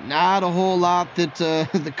 not a whole lot that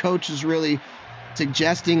the coach is really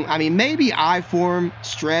suggesting. I mean, maybe I-form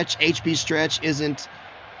stretch, HB stretch isn't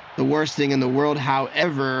the worst thing in the world.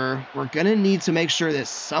 However, we're going to need to make sure that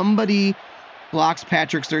somebody blocks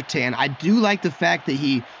Patrick Surtain. I do like the fact that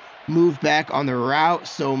he moved back on the route,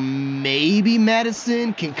 so maybe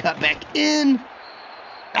Madison can cut back in.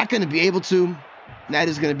 Not going to be able to. That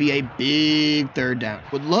is going to be a big 3rd down.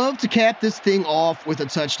 Would love to cap this thing off with a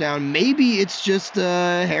touchdown. Maybe it's just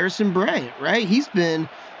Harrison Bryant, right? He's been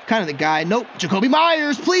kind of the guy. Nope, Jacoby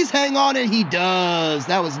Myers, please hang on, and he does.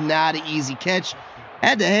 That was not an easy catch.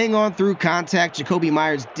 Had to hang on through contact. Jacoby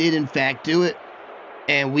Myers did, in fact, do it.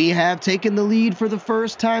 And we have taken the lead for the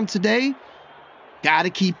first time today. Got to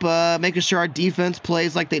keep making sure our defense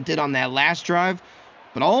plays like they did on that last drive.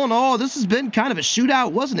 But all in all, this has been kind of a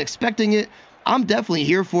shootout. Wasn't expecting it. I'm definitely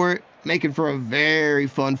here for it. Making for a very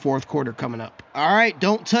fun 4th quarter coming up. All right,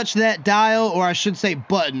 don't touch that dial, or I should say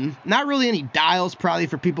button. Not really any dials probably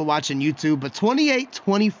for people watching YouTube, but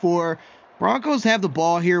 28-24. Broncos have the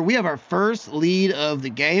ball here. We have our first lead of the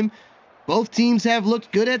game. Both teams have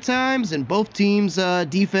looked good at times, and both teams'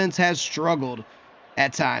 defense has struggled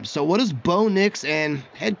at times. So what does Bo Nix and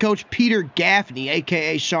head coach Peter Gaffney,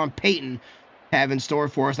 a.k.a. Sean Payton, have in store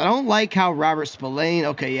for us? I don't like how Robert Spillane,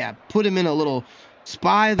 okay, yeah, put him in a little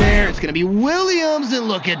spy there. It's going to be Williams, and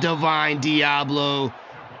look at Divine Diablo.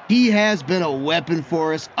 He has been a weapon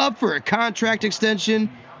for us, up for a contract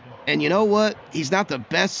extension. And you know what? He's not the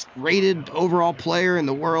best rated overall player in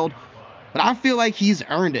the world, but I feel like he's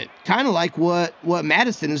earned it. Kind of like what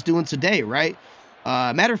Madison is doing today, right?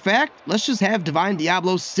 Matter of fact, let's just have Divine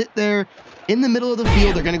Diablo sit there in the middle of the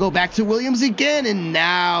field. They're going to go back to Williams again, and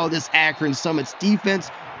now this Akron Summits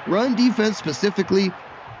defense, run defense specifically,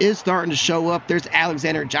 is starting to show up. There's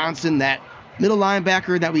Alexander Johnson, that middle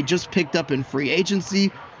linebacker that we just picked up in free agency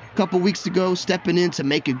a couple weeks ago, stepping in to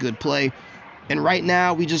make a good play. And right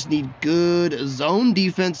now, we just need good zone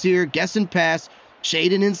defense here. Guess and pass.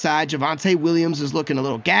 Shaden inside. Javonte Williams is looking a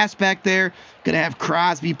little gas back there. Going to have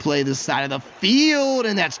Crosby play this side of the field,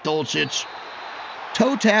 and that's Dolchich.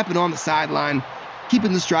 Toe tapping on the sideline,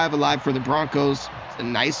 keeping this drive alive for the Broncos. A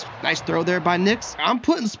nice throw there by Nix. I'm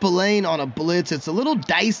putting Spillane on a blitz. It's a little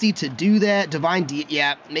dicey to do that.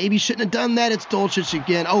 Yeah, maybe shouldn't have done that. It's Dolchich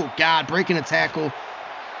again. Oh, God, breaking a tackle.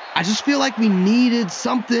 I just feel like we needed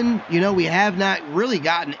something. You know, we have not really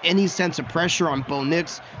gotten any sense of pressure on Bo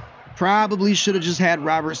Nix. Probably should have just had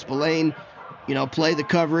Robert Spillane, you know, play the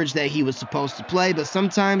coverage that he was supposed to play. But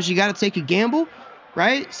sometimes you got to take a gamble,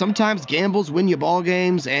 right? Sometimes gambles win you ball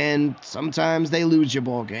games, and sometimes they lose you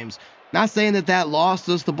ball games. Not saying that lost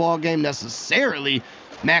us the ball game necessarily.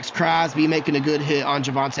 Max Crosby making a good hit on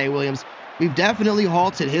Javonte Williams. We've definitely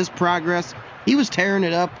halted his progress. He was tearing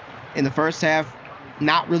it up in the first half,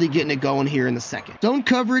 not really getting it going here in the second. Zone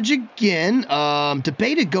coverage again.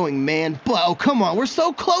 Debated going man, but oh, come on. We're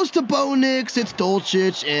so close to Bo Nix. It's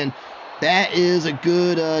Dolchich, and that is a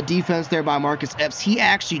good defense there by Marcus Epps. He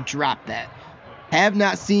actually dropped that. Have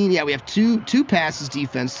not seen, yeah, we have two passes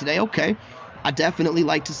defense today. Okay. I definitely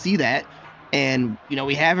like to see that. And, you know,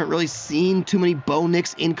 we haven't really seen too many Bo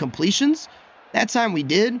Nix incompletions. That time we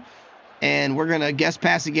did. And we're going to guest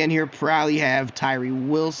pass again here. Probably have Tyree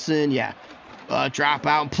Wilson. Yeah. Drop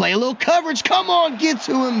out and play a little coverage. Come on, get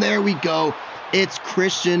to him. There we go. It's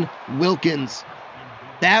Christian Wilkins.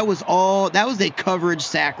 That was a coverage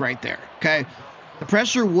sack right there. Okay. The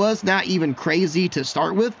pressure was not even crazy to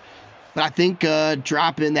start with. But I think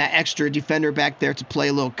dropping that extra defender back there to play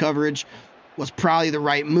a little coverage was probably the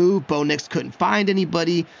right move. Bo Nix couldn't find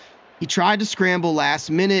anybody. He tried to scramble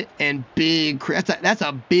last minute, and that's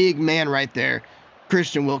a big man right there,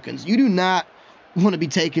 Christian Wilkins. You do not want to be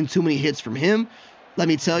taking too many hits from him, let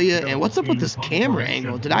me tell you. And what's up with this camera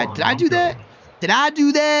angle? Did I do that? Did I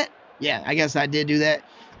do that? Yeah, I guess I did do that.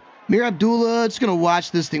 Mir Abdullah, just going to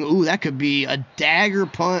watch this thing. Ooh, that could be a dagger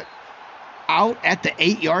punt out at the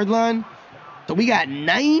 8-yard line. So we got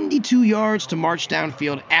 92 yards to march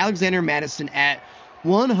downfield. Alexander Madison at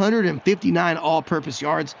 159 all-purpose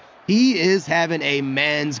yards. He is having a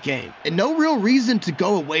man's game. And no real reason to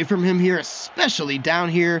go away from him here, especially down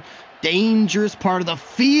here. Dangerous part of the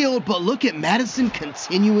field. But look at Madison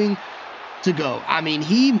continuing to go. I mean,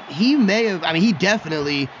 he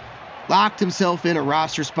definitely locked himself in a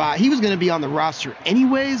roster spot. He was going to be on the roster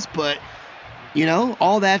anyways, but you know,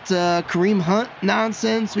 all that Kareem Hunt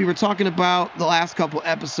nonsense we were talking about the last couple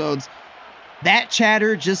episodes, that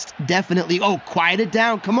chatter just definitely, quiet it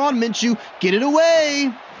down. Come on, Minshew, get it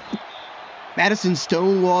away. Madison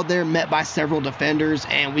stonewalled there, met by several defenders,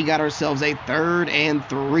 and we got ourselves a 3rd and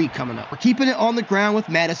 3 coming up. We're keeping it on the ground with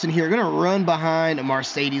Madison here. Going to run behind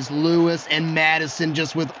Mercedes Lewis, and Madison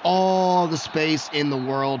just with all the space in the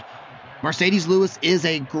world. Mercedes Lewis is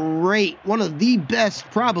one of the best,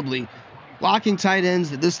 probably, blocking tight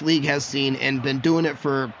ends that this league has seen, and been doing it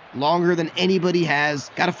for longer than anybody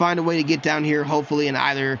has. Got to find a way to get down here, hopefully, and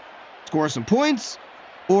either score some points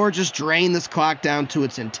or just drain this clock down to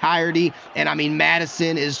its entirety. And I mean,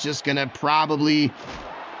 Madison is just going to probably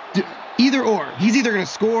do either or. He's either going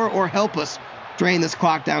to score or help us drain this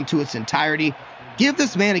clock down to its entirety. Give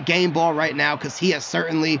this man a game ball right now, because he has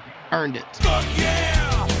certainly earned it.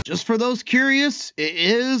 Yeah! Just for those curious, it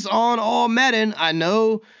is on all Madden. I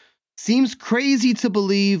know, seems crazy to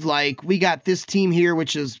believe, like, we got this team here,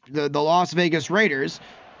 which is the Las Vegas Raiders,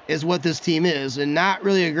 is what this team is, and not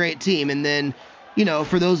really a great team. And then, you know,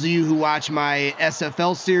 for those of you who watch my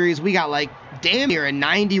SFL series, we got like damn near a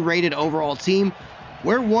 90 rated overall team.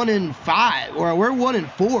 We're 1-5, or we're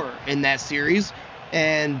 1-4 in that series.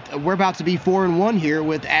 And we're about to be 4-1 here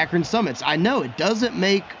with Akron Summits. I know it doesn't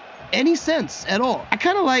make any sense at all. I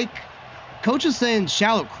kind of like coach is saying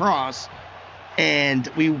shallow cross, and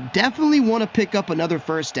we definitely want to pick up another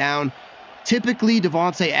first down. Typically,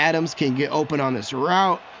 Devontae Adams can get open on this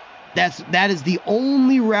route. That is the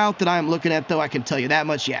only route that I'm looking at, though. I can tell you that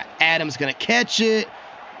much. Yeah, Adams gonna catch it,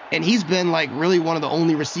 and he's been like really one of the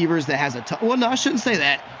only receivers that has a well, no, I shouldn't say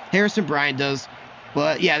that. Harrison Bryant does.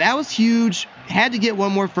 But, yeah, that was huge. Had to get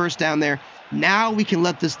one more first down there. Now we can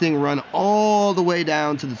let this thing run all the way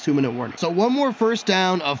down to the 2-minute warning. So one more first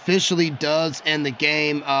down officially does end the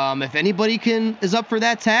game. If anybody is up for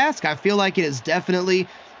that task, I feel like it is definitely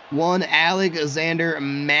one Alexander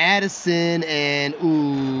Madison. And,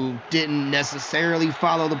 ooh, didn't necessarily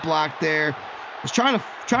follow the block there. Was trying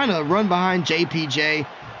to run behind JPJ.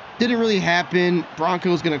 Didn't really happen.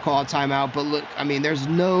 Broncos going to call a timeout. But, look, I mean, there's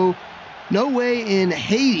no way in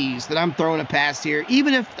Hades that I'm throwing a pass here,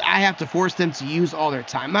 even if I have to force them to use all their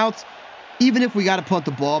timeouts, even if we got to punt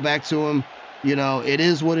the ball back to them. You know, it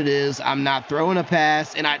is what it is. I'm not throwing a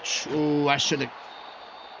pass, and I should have.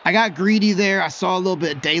 I got greedy there. I saw a little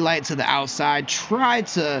bit of daylight to the outside, tried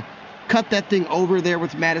to cut that thing over there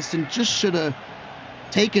with Madison, just should have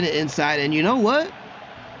taken it inside, and you know what?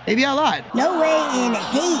 Maybe I lied. No way in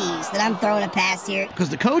Hades that I'm throwing a pass here. Because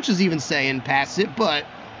the coach is even saying pass it, but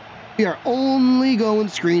we are only going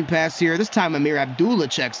screen pass here. This time Amir Abdullah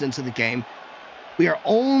checks into the game. We are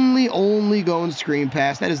only going screen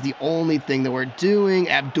pass. That is the only thing that we're doing.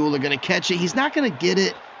 Abdullah going to catch it. He's not going to get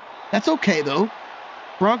it. That's okay, though.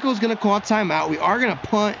 Broncos going to call a timeout. We are going to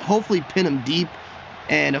punt, hopefully pin them deep.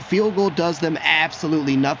 And a field goal does them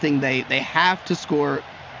absolutely nothing. They have to score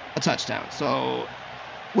a touchdown. So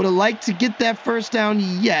would have liked to get that first down,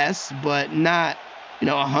 yes, but not,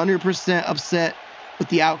 100% upset with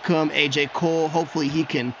the outcome. AJ Cole, hopefully he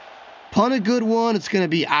can punt a good one. It's going to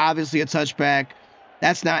be obviously a touchback.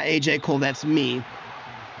 That's not AJ Cole, that's me.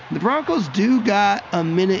 The Broncos do got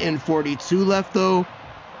 1:42 left, though,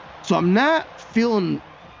 so I'm not feeling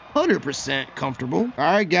 100% comfortable. All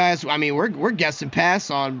right, guys, I mean, we're guessing pass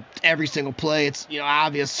on every single play. It's,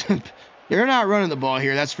 obvious. They're not running the ball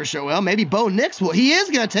here, that's for sure. Well, maybe Bo Nix will. He is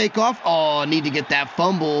going to take off. Oh, need to get that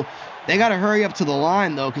fumble. They got to hurry up to the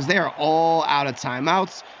line, though, because they are all out of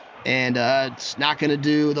timeouts. And it's not going to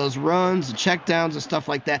do those runs and checkdowns and stuff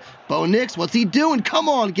like that. Bo Nix, what's he doing? Come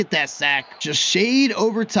on, get that sack. Just shade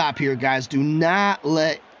over top here, guys. Do not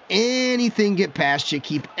let anything get past you.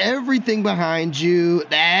 Keep everything behind you.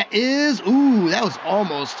 That was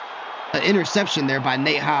almost an interception there by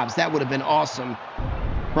Nate Hobbs. That would have been awesome.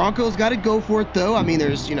 Broncos got to go for it, though. I mean,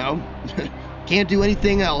 there's, can't do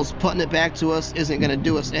anything else. Putting it back to us isn't going to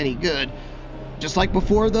do us any good. Just like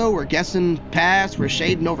before, though, we're guessing pass. We're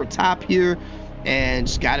shading over top here. And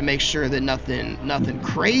just got to make sure that nothing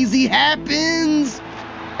crazy happens.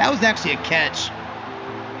 That was actually a catch.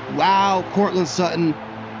 Wow, Cortland Sutton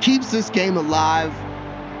keeps this game alive.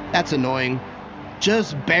 That's annoying.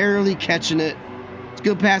 Just barely catching it. It's a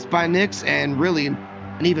good pass by Nix, and really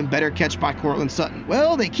an even better catch by Cortland Sutton.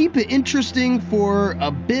 Well, they keep it interesting for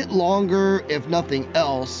a bit longer, if nothing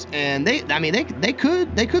else, and they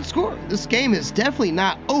could score. This game is definitely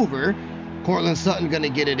not over. Cortland Sutton going to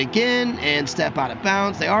get it again and step out of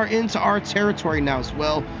bounds. They are into our territory now as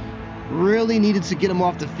well. Really needed to get them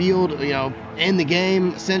off the field, end the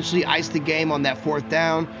game, essentially ice the game on that fourth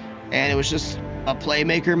down, and it was just a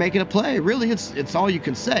playmaker making a play. Really, it's all you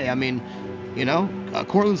can say. I mean,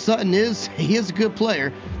 Cortland Sutton is a good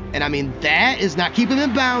player. And, I mean, that is not keeping him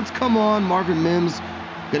in bounds. Come on, Marvin Mims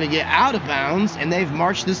going to get out of bounds. And they've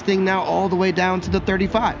marched this thing now all the way down to the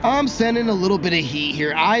 35. I'm sending a little bit of heat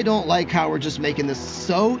here. I don't like how we're just making this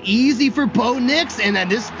so easy for Bo Nix. And then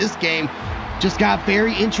this game just got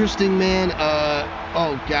very interesting, man.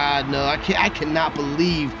 Oh, God, no. I cannot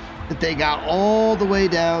believe that they got all the way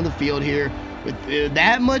down the field here. With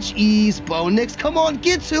that much ease. Bo Nix, come on,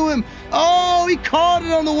 get to him. Oh, he caught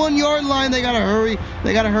it on the 1 yard line. They got to hurry.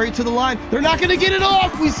 They got to hurry to the line. They're not going to get it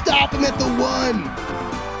off. We stop him at the 1.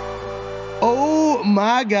 Oh,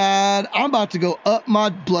 my God. I'm about to go up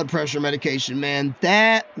my blood pressure medication, man.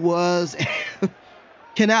 That was...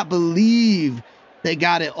 cannot believe they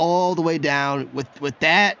got it all the way down with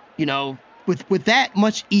that, with that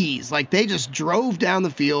much ease. Like, they just drove down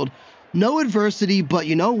the field. No adversity, but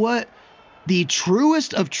you know what? The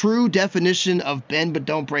truest of true definition of bend but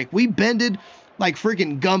don't break. We bended like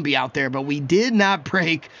freaking Gumby out there, but we did not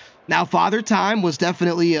break. Now, Father Time was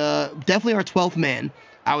definitely our 12th man,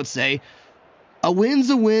 I would say. A win's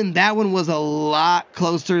a win. That one was a lot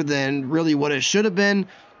closer than really what it should have been,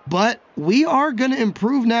 but we are going to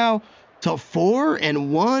improve now to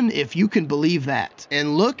 4-1, if you can believe that.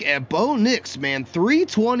 And look at Bo Nix, man.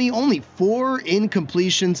 320, only 4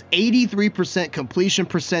 incompletions, 83% completion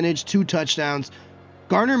percentage, 2 touchdowns.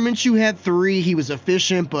 Gardner Minshew had 3. He was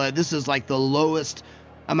efficient, but this is like the lowest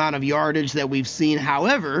amount of yardage that we've seen.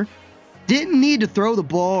 However, didn't need to throw the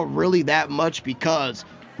ball really that much because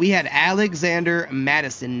we had Alexander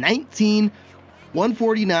Madison, 19,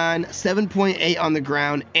 149, 7.8 on the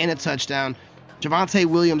ground, and a touchdown. Javonte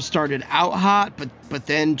Williams started out hot, but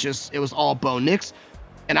then just it was all Bo Nix.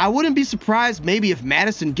 And I wouldn't be surprised maybe if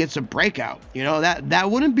Madison gets a breakout. You know, that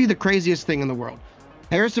wouldn't be the craziest thing in the world.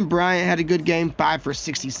 Harrison Bryant had a good game, 5 for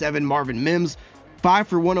 67. Marvin Mims, 5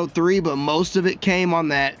 for 103, but most of it came on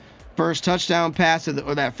that first touchdown pass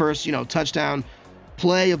or that first, touchdown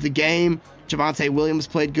play of the game. Javonte Williams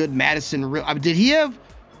played good. Madison, did he have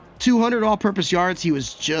 200 all-purpose yards? He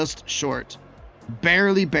was just short.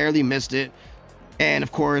 Barely missed it. And,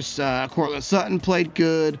 of course, Cortland Sutton played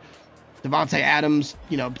good. Devontae Adams,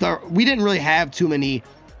 we didn't really have too many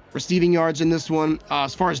receiving yards in this one.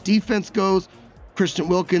 As far as defense goes, Christian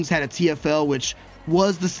Wilkins had a TFL, which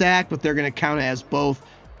was the sack, but they're going to count it as both.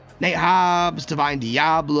 Nate Hobbs, Divine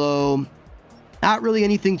Diablo. Not really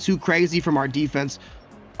anything too crazy from our defense.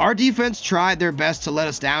 Our defense tried their best to let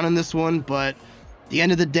us down in this one, but at the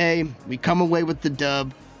end of the day, we come away with the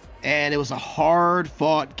dub. And it was a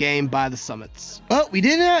hard-fought game by the Summits. Well, we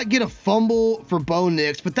did not get a fumble for Bo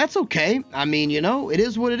Nix, but that's okay. I mean, it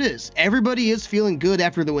is what it is. Everybody is feeling good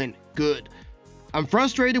after the win. Good. I'm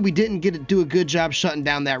frustrated we didn't get to do a good job shutting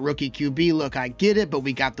down that rookie QB. Look, I get it, but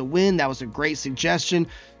we got the win. That was a great suggestion.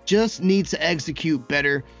 Just needs to execute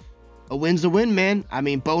better. A win's a win, man. I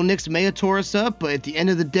mean, Bo Nix may have tore us up, but at the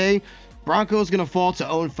end of the day, Broncos going to fall to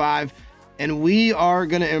 0-5. And we are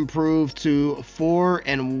going to improve to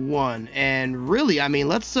 4-1. And really, I mean,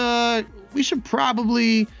 we should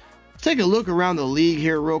probably take a look around the league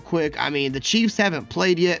here real quick. I mean, the Chiefs haven't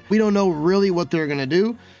played yet. We don't know really what they're going to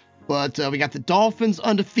do. But we got the Dolphins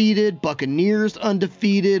undefeated, Buccaneers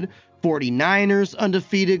undefeated, 49ers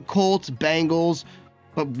undefeated, Colts, Bengals.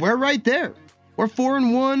 But we're right there. We're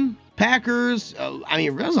 4-1. Packers. I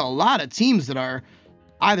mean, there's a lot of teams that are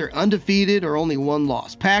either undefeated or only 1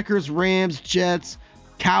 loss. Packers, Rams, Jets,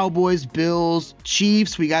 Cowboys, Bills,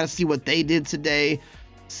 Chiefs. We got to see what they did today.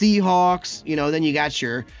 Seahawks. Then you got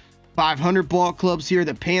your 500 ball clubs here.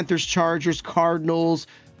 The Panthers, Chargers, Cardinals,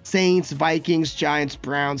 Saints, Vikings, Giants,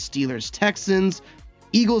 Browns, Steelers, Texans,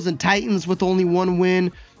 Eagles, and Titans with only 1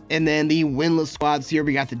 win. And then the winless squads here.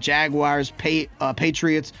 We got the Jaguars,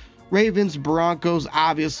 Patriots, Ravens, Broncos,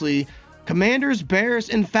 obviously, Commanders, Bears,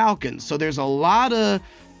 and Falcons. So there's a lot of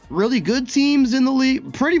really good teams in the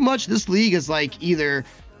league. Pretty much this league is like either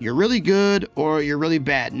you're really good or you're really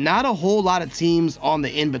bad. Not a whole lot of teams on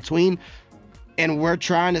the in-between. And we're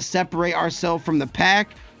trying to separate ourselves from the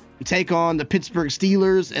pack. We take on the Pittsburgh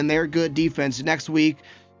Steelers and their good defense next week.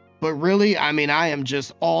 But really, I mean, I am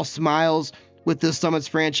just all smiles with this Summits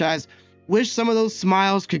franchise. Wish some of those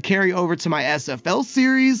smiles could carry over to my SFL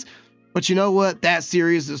series. But you know what? That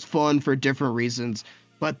series is fun for different reasons.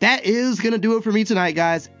 But that is going to do it for me tonight,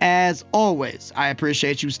 guys. As always, I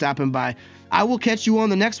appreciate you stopping by. I will catch you on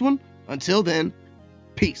the next one. Until then,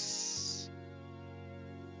 peace.